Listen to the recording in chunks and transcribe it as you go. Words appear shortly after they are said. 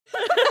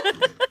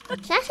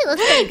She actually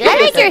looks pretty good. I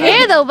like your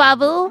hair though,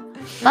 Babu.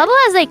 Babu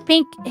has like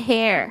pink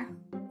hair.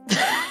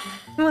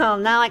 Well,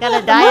 now I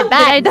gotta dye it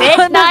back, I bitch.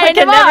 don't Now I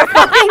can anymore. never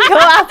fucking go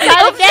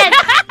outside again.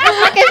 What the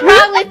fuck is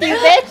wrong with you,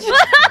 bitch?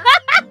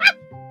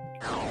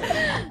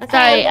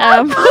 Sorry,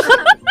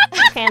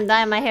 Okay, I'm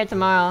dyeing my hair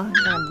tomorrow. I'm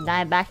gonna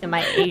dye it back to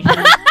my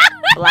Asian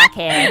black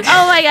hair.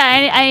 Oh my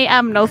god, I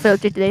am no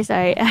filter today,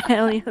 sorry. I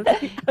only have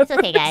It's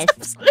okay, guys.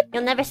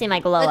 You'll never see my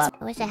glow up.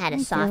 I wish I had a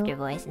softer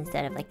voice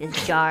instead of like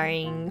this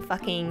jarring,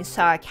 fucking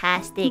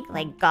sarcastic,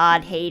 like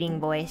God-hating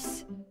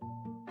voice.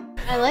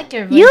 I like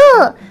your voice.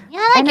 Yeah,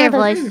 I like your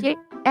voice.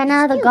 And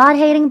now the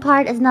God-hating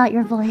part is not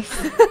your voice.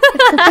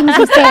 It's the things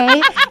you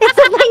say. It's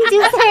the things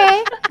you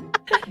say.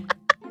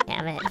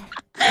 Damn it.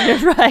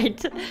 You're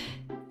right.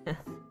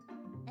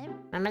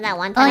 Remember that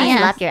one time I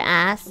slapped your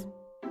ass?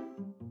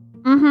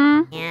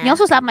 Mm-hmm. Yeah. You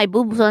also slapped my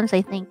boobs once,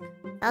 I think.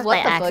 That was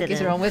What by the accident. fuck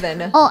is wrong with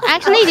Enna? Oh,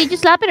 actually, did you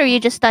slap it or you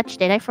just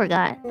touched it? I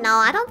forgot. No,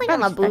 I don't think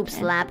I'm a Probably boob touched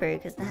it. slapper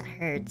because that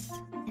hurts.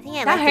 I think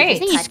I That like to hurts. I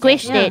think you just touch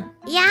squished it.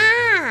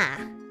 Yeah.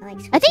 I like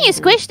I think you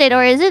squishing squished it,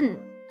 or isn't?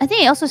 I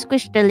think you also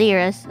squished the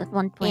lyras at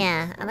one boobs. point.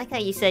 Yeah, I like how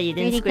you said you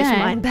didn't Really squish good.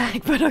 mine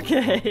back, but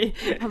okay.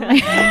 Oh my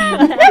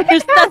god.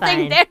 There's nothing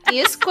Fine. there. Do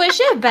you squish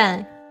it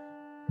back?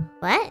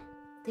 What?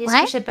 Do you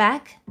What? squish it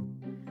back?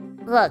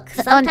 Look,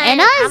 On sometimes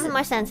Enna's? I'm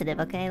more sensitive,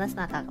 okay? Let's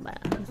not talk about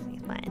it.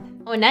 It's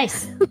fine. Oh,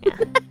 nice.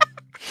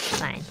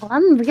 Fine. Well,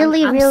 I'm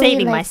really, I'm really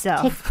saving like,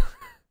 myself.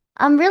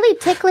 I'm really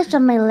ticklish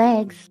on my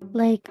legs.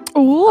 Like,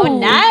 Oh,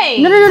 nice.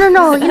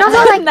 no. You know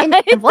how like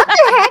what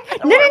the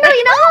heck? No.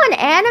 You know how in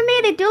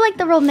anime they do like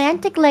the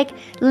romantic like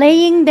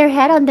laying their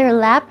head on their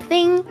lap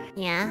thing?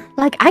 Yeah.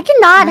 Like I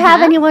cannot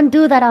have anyone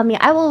do that on me.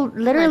 I will I'm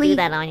gonna literally do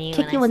that on you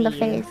kick when you I in the see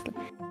face.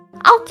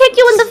 I'll kick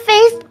you in the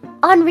face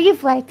on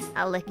reflex.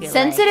 I'll lick your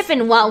Sensitive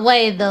in what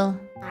way, though?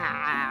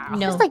 legs.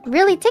 No. It's like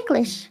really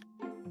ticklish.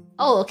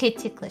 Oh, okay,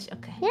 ticklish.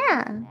 Okay.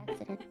 Yeah.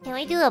 Can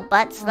we do a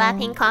butt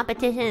slapping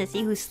competition and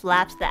see who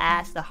slaps the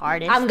ass the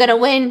hardest? I'm gonna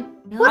win.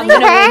 No, I'm the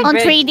gonna heck? win, On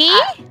bitch. 3D?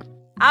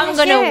 I'm Yeah,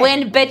 gonna sure.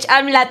 win, bitch.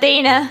 I'm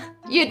Latina.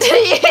 You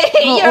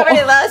you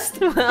already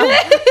lost. Well,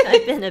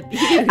 I've been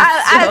abused.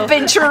 I've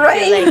been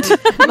trained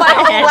my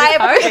whole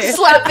life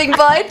slapping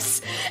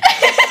butts.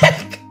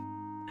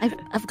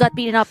 I've got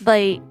beaten up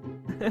by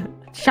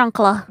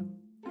Shankla.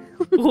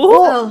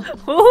 Oh,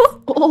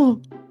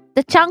 Oh.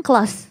 The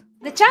chanclas.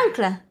 the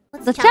chancla. The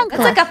That's chanclas.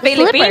 like a the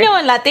slipper. Filipino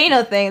and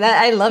Latino thing.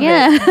 That I love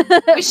Yeah.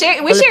 it. We share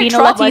Filipino,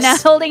 traumas. Latina,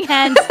 holding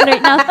hands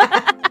right now.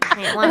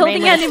 I want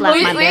Holding Raymond to slap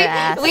animals. my bare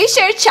ass. We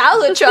share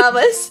childhood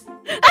traumas.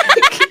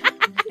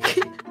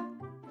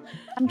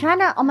 I'm trying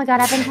to. Oh my god!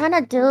 I've been trying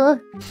to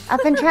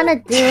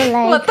do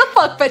like. What the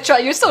fuck, Petra?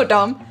 You're so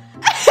dumb.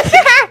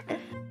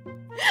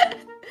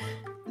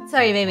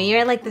 Sorry, baby.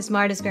 You're like the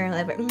smartest girl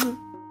ever.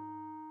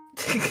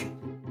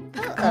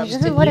 Gosh,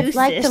 this is what it's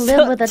like to Abusive, live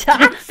so with a.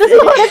 toxic. This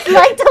is what it's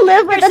like to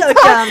live with You're a so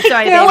toxic dumb.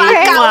 Sorry, baby.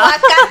 girlfriend. Mwah.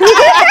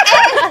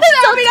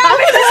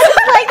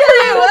 Like to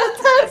live with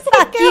a toxic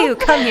Fuck you.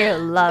 Come here,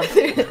 love.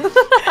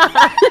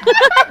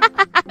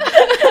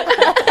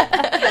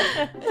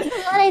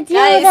 What I deal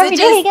Guys, with every it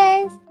day, just-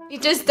 guys. You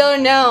just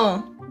don't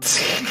know.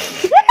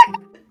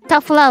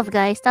 Tough love,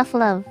 guys. Tough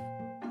love.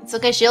 It's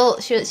okay. She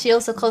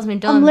also calls me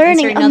dumb. I'm in learning.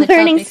 certain I'm other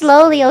learning topics.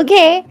 slowly.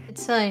 Okay.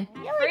 It's fine.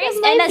 like, First,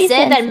 it might Enna be said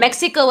that sensitive.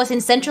 Mexico was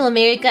in Central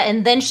America,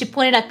 and then she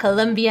pointed at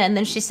Colombia, and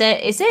then she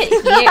said, "Is it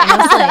here?" And I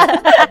was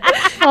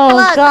like, Oh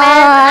Look,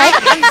 god.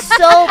 man, I'm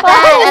so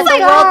bad at my the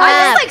God. world I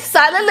map. was like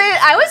silently.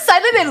 I was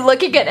silently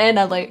looking at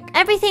Enna like,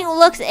 Everything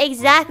looks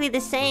exactly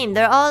the same.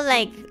 They're all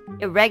like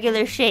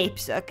irregular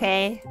shapes,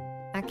 okay?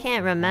 I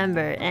can't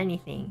remember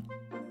anything.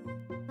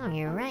 Oh,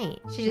 you're right.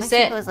 She just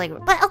Mexico said- was like,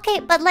 but okay,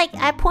 but like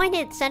I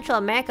pointed Central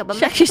America, but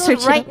Should I Mexico was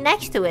search it right up?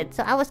 next to it,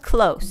 so I was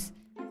close.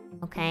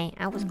 Okay,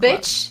 I was close.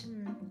 "Bitch."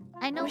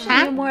 I know. We should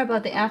know more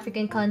about the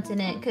African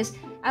continent because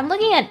I'm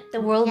looking at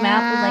the world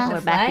map with like We're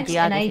the back to flags,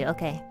 and geography. I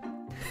Okay.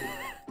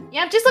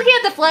 I'm just looking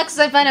at the flags.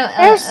 So I find a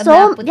There's a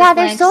so map with the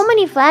there's so flags.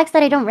 many flags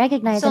that I don't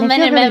recognize, So and I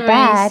many feel really memories.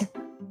 bad.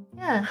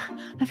 Yeah.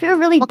 I feel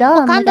really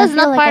dumb. Like, I Wakanda's feel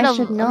not like part I of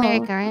should know.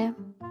 America, right?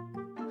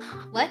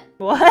 What?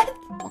 What?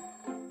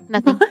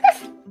 Nothing.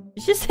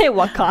 Did you say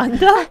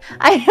Wakanda?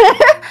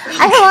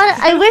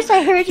 I wish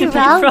I heard you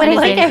wrong, but I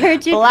think I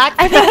heard you. Black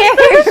I think I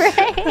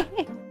heard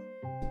right.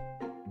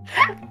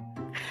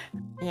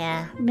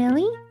 Yeah.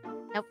 Millie?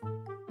 So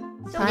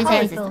Wakanda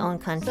has its colorful. own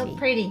country. So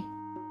pretty.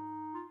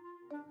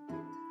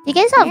 You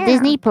guys have Yeah.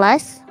 Disney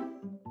Plus?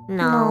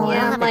 No, I don't Yeah,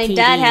 have a my TV.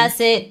 dad has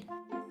it.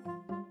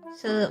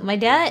 So my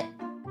dad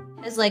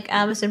has like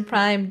Amazon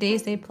Prime,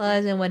 Disney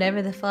Plus, and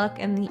whatever the fuck,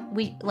 and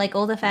we like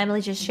all the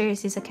family just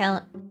shares his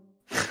account.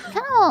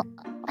 Oh,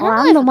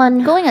 I'm the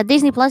one. Going at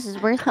Disney Plus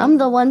is worth I'm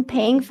the one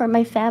paying for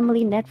my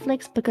family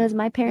Netflix because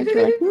my parents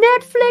were like,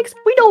 Netflix,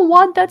 we don't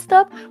want that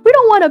stuff. We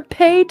don't want to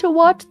pay to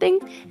watch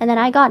things. And then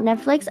I got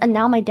Netflix, and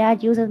now my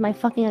dad uses my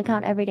fucking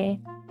account every day.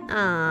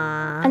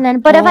 Aww. And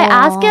then, but if I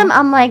ask Aw. him,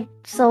 I'm like,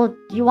 so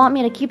you want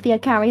me to keep the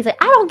account? He's like,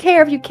 I don't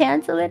care if you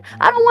cancel it.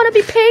 I don't want to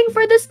be paying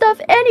for this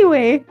stuff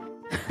anyway.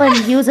 But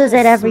he uses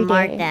it every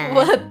Smart day. dad.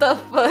 What the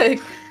fuck?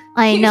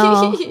 I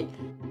know.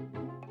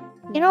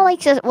 You know,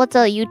 like what's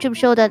a YouTube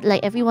show that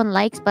like everyone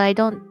likes, but I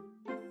don't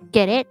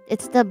get it?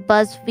 It's the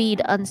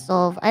BuzzFeed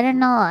Unsolved. I don't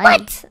know.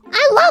 What?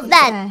 I love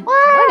that.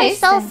 What It's is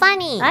so that?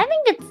 funny. I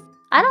think it's.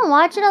 I don't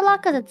watch it a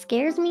lot because it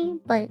scares me,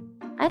 but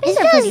I think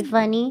they're pretty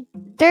funny.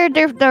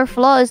 Their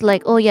flaw is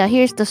like, oh yeah,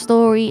 here's the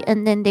story,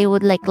 and then they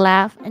would like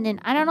laugh, and then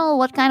I don't know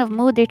what kind of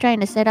mood they're trying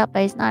to set up,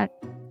 but it's not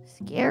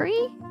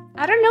scary.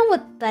 I don't know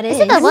what that is.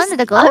 Is it the one with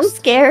the I'm ghost?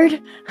 scared.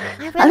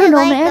 I I don't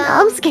know, man.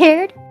 I'm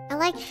scared. I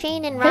like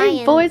Shane and Hey,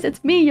 Ryan. boys,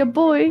 it's me, your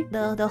boy.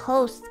 The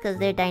hosts, because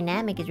their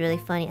dynamic is really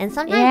funny, and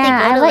sometimes Yeah, they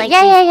go I to like. like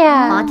Yeah, these yeah,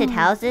 yeah. haunted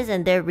houses,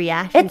 and their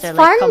reactions It's are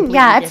like fun. completely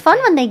Yeah, it's fun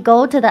different. when they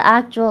go to the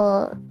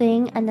actual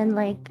thing, and then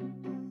like,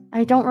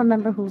 I don't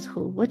remember who's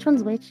who. Which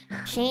one's which?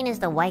 Shane is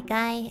the white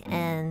guy,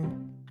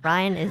 and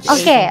Ryan is the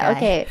Asian Okay, guy.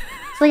 okay.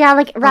 So yeah,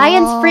 like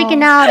Ryan's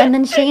freaking out, and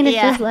then Shane is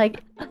Yeah. just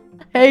like,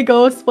 "Hey,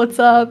 ghost, what's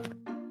up?"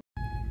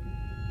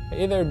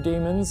 Hey there,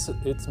 demons.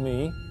 It's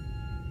me,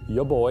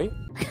 your boy.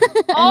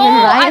 Oh,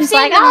 I've Ryan's seen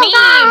like, the "Oh, meme,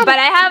 God!" but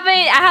I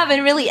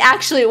haven't really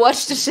actually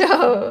watched the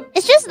show.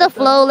 It's just the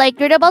flow. Like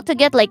they're about to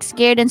get like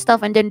scared and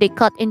stuff, and then they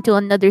cut into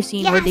another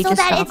scene Yeah, where they so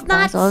just that talk it's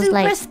not about. So I was super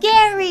like,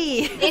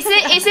 scary.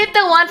 Is it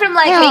the one from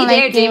like I Hey don't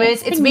There, like it.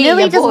 Demons? It's me,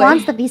 Millie your just boy.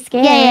 wants to be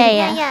scared.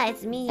 Yeah.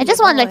 It's me. I just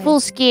your want like boy. full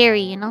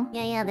scary, you know?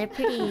 Yeah, they're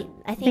pretty.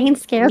 I think Being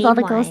scares all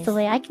the meme-wise, ghosts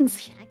away. I can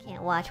see. I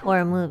can't watch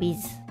horror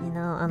movies,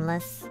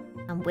 unless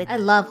I'm with I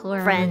love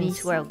horror friends movies.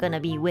 who are gonna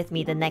be with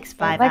me the next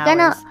 5 We're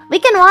hours. we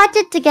can watch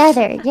it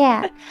together.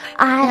 Yeah.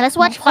 Yeah, let's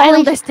watch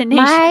Final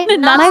Destination. My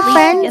Not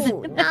friends.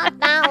 No, not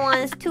that one.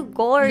 It's too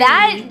gory.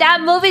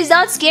 That movie's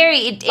not scary.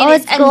 It Oh,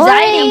 is it's gory.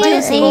 anxiety But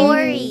it's inducing.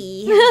 gory.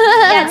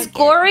 Yeah, it's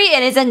gory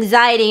and it's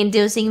anxiety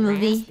inducing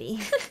movie. Nasty.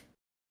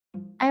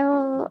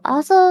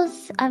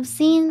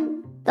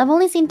 I've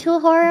only seen 2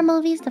 horror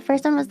movies. The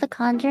first one was The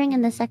Conjuring,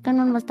 and the second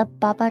one was The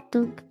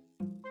Babadook.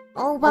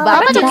 Oh,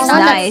 Babadook Babadook's is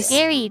not that nice.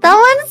 scary. That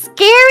one's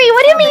scary.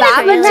 What do you mean it's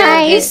Babadook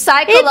nice? It's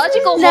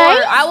psychological It's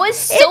horror. nice. I was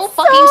so It's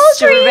fucking so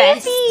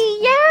stressed.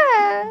 creepy.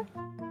 Yeah.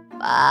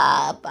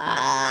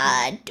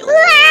 Babadook.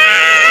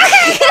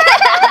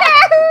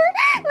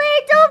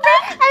 Wait, don't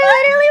break. I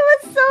literally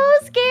was so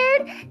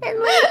scared. And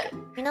like,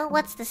 You know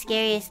what's the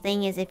scariest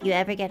thing is if you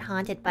ever get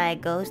haunted by a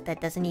ghost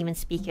that doesn't even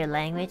speak your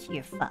language,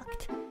 you're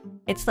fucked.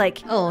 It's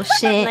like, Oh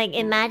shit. like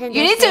imagine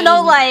You they're need to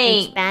know, saying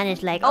in like,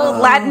 Spanish, like, Oh,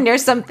 Latin or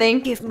something.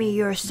 give me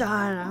your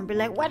son. I'll be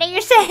like, what are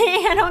you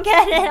saying? I don't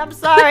get it. I'm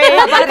sorry.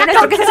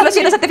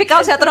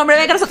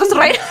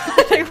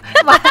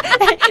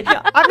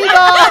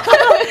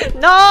 Amigo,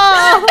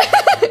 no.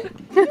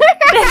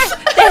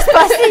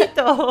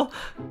 Despacito.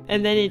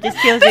 And then it just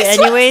kills you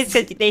anyways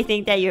because they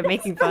think that you're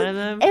making fun of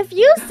them. if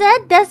you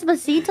said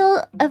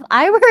Despacito, if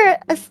I were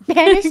a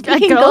Spanish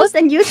speaking ghost? ghost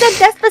and you said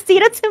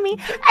Despacito to me,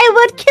 I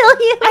would kill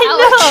you. I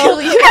would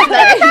kill you.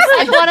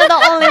 It's one of the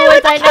only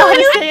words I know how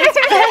to say in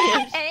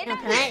Spanish. Eh, No,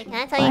 can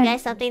I tell you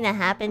guys something that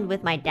happened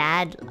with my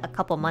dad a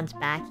couple months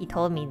back? He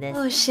told me this.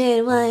 Oh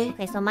shit, why?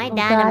 Okay, so my Oh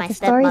dad and God, my the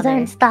stories stepmother.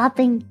 aren't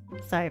stopping.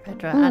 Sorry,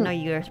 Petra. I know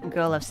you're a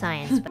girl of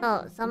science.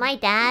 But... so my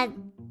dad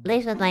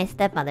lives with my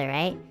stepmother,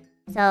 right?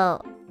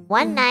 So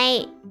one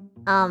night,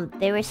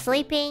 they were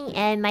sleeping,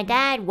 and my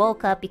dad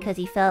woke up because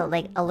he felt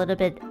like a little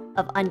bit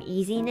of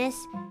uneasiness,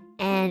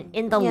 and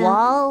in the Yeah.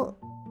 wall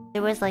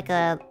there was like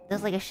a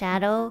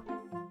shadow,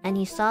 and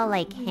he saw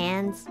like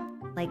hands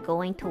like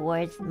going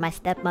towards my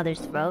stepmother's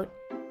throat,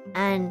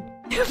 and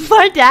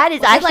my dad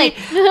is actually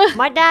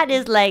my dad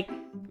is like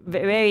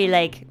very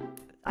like.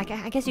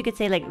 I guess you could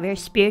say like very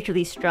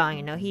spiritually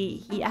strong,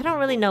 He I don't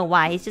really know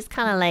why. He's just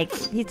kind of like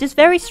he's just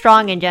very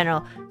strong in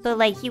general. So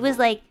like he was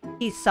like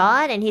he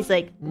saw it and he's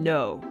like,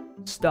 no,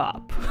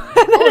 stop.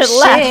 And then it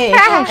left.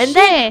 shit. And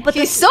then but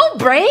He's so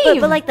brave.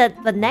 but like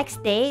the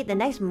next day, the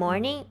next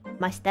morning,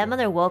 my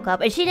stepmother woke up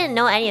and she didn't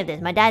know any of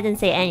this. My dad didn't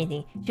say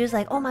anything. She was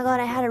like, oh my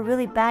god, I had a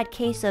really bad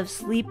case of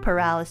sleep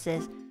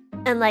paralysis.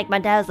 And like my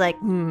dad was like,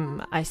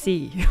 I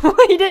see.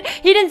 he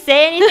didn't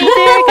say anything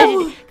to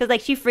her because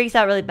like she freaks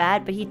out really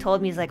bad. But he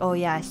told me, he's like, oh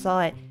yeah, I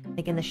saw it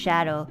like in the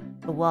shadow,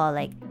 the wall,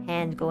 like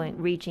hands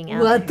reaching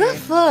out. What to the her.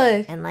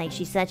 fuck? And like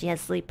she said she had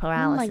sleep Oh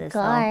paralysis. my so-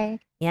 God.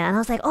 yeah, and I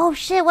was like, oh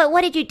shit,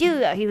 what did you do?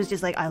 He was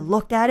just like, I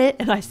looked at it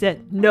and I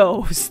said,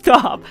 no,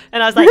 stop.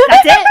 And I was like,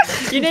 that's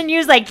it? You didn't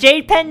use like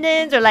jade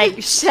pendants or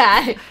like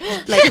Shit.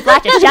 like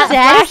flash a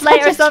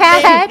flashlight or Such a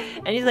something? cat.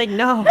 And he's like,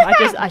 no,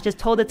 I just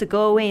told it to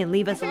go away and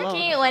leave us alone.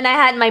 Okay, when I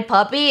had my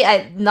puppy,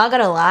 I'm not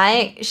gonna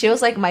lie, she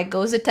was like my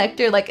ghost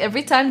detector. Like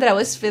every time that I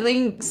was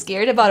feeling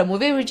scared about a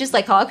movie, I would just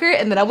like hug her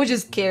and then I would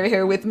just carry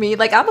her with me.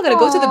 Like I'm gonna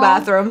go to the Aw.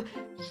 bathroom.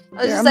 I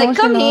was You're just like,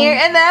 come emotional. here,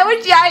 and then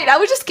I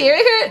would just carry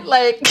her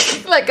like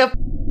like a.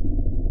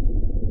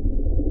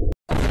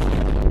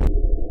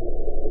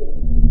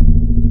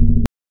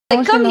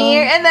 Like, come Emotional.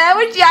 here, and then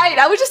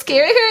I would just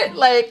carry her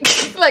like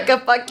like a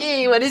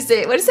fucking what is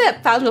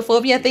that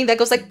phasmophobia thing that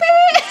goes like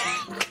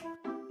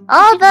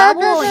Oh, Babu,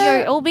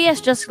 your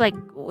OBS just like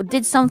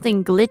did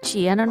something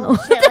glitchy. I don't know.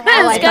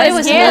 Oh, I thought it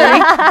was me.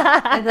 scary.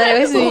 I thought it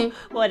was me.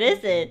 What is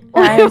it?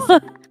 guys,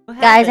 What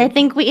guys, I happened?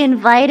 think we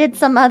invited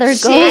some other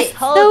Shit. ghosts. I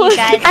told you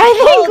guys. I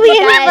think told we you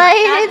guys.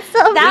 invited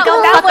some That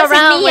don't that fuck wasn't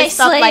around with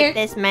stuff like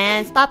this,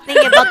 man. Stop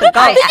thinking about the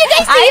ghost. Did you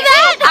guys see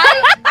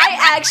that?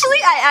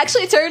 I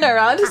actually turned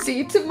around to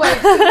see to my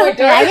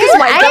door. I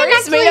didn't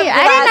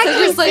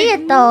actually see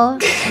it though.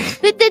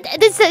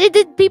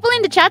 Did people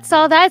in the chat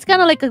saw that? It's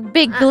kind of like a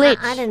big glitch.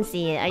 I didn't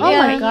see it. Oh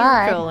my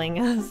God. Trolling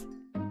us?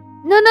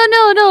 No.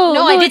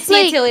 No, I did it's see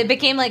like, it till it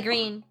became like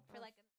green.